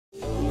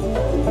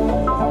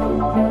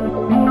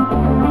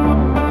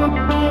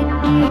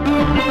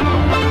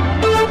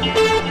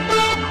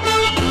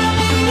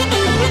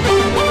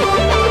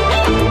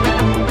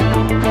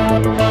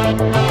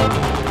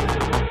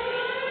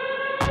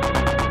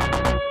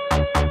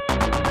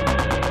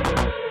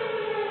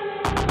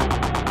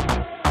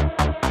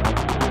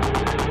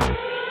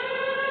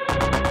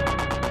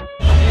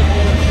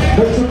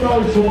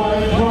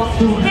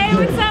Hey,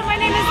 what's up? My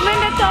name is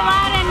Linda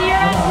Tovar and you're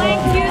on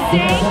Blank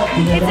Tuesday.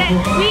 It's a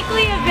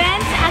weekly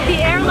event at the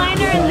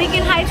Airliner in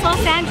Lincoln Heights, Los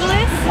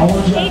Angeles.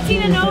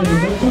 18 and over.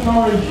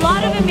 A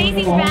lot of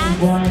amazing bands,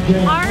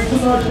 art,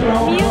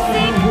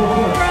 music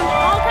from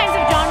all kinds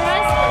of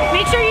genres.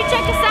 Make sure you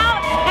check us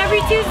out every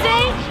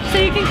Tuesday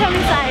so you can come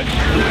inside.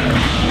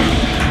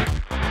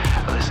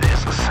 This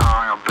is a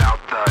song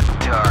about the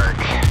dark.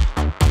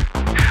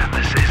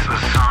 This is the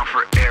song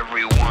for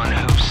everyone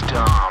who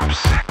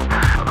stomps.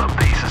 The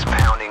bass is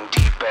pounding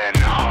deep and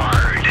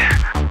hard.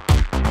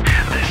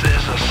 This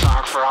is a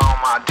song for all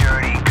my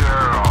dirty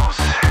girls.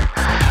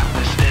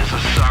 This is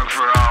a song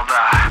for all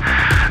the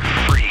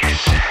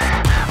freaks.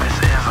 This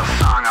is a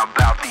song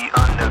about the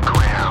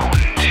underground.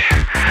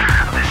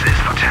 This is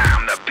the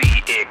time to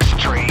be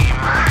extreme.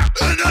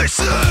 And I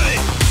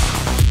say,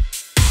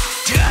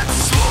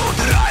 that's what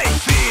I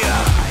fear.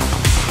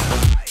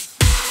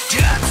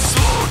 That's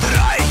what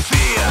I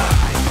fear.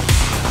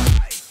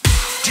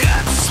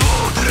 That's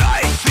what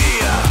I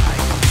fear.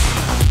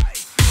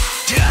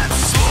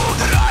 That's what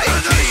I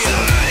fear.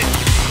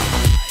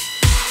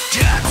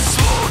 That's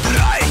what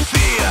I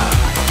fear.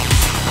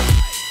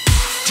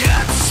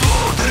 That's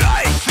what I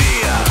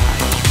fear.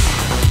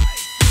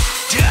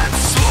 That's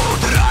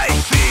what I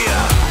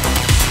fear.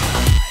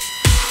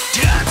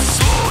 That's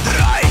what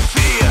I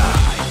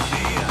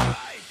fear.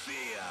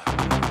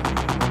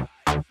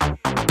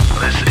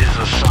 This is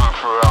a song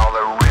for all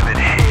the rivet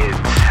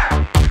heads.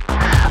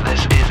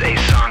 This is a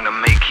song to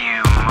make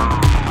you move.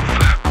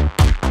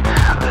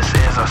 This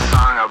is a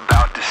song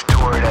about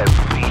distorted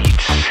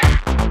beats.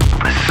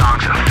 This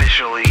song's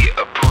officially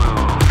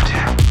approved.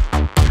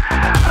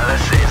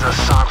 This is a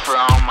song for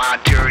all my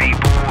dirty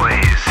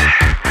boys.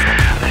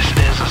 This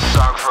is a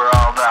song for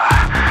all the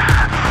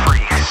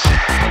freaks.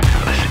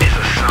 This is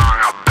a song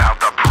about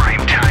the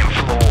primetime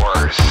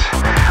floors.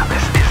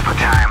 This is the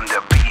time to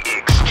be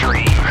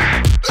extreme.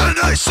 And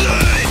I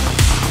say,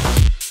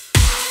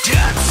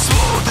 that's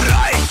what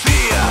I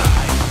fear.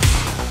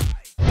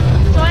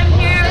 So I'm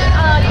here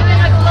doing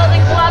a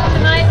clothing swap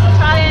tonight to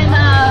try and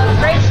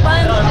raise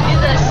funds to do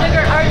the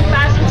Sugar Art and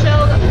Fashion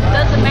Show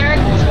Does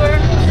American Tour.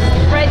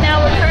 Right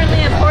now we're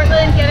currently in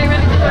Portland getting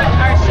ready to do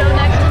our show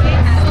next week.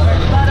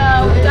 But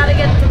we've got to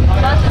get the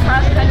bus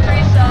across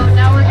country, so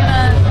now we're going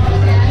to,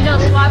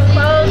 swap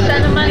clothes,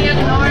 send the money up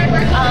north,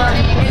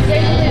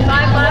 take $5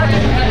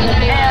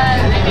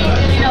 and,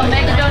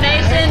 make a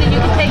donation, and you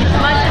can take as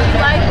much as you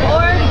like,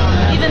 or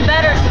even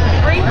better,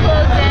 bring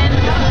clothes in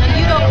that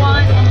you don't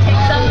want and take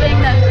something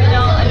that's,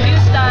 a new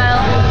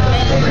style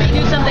and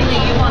do something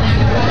that you want to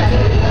do.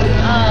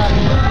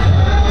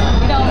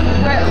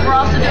 We're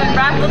also doing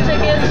raffle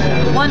tickets,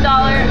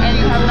 $1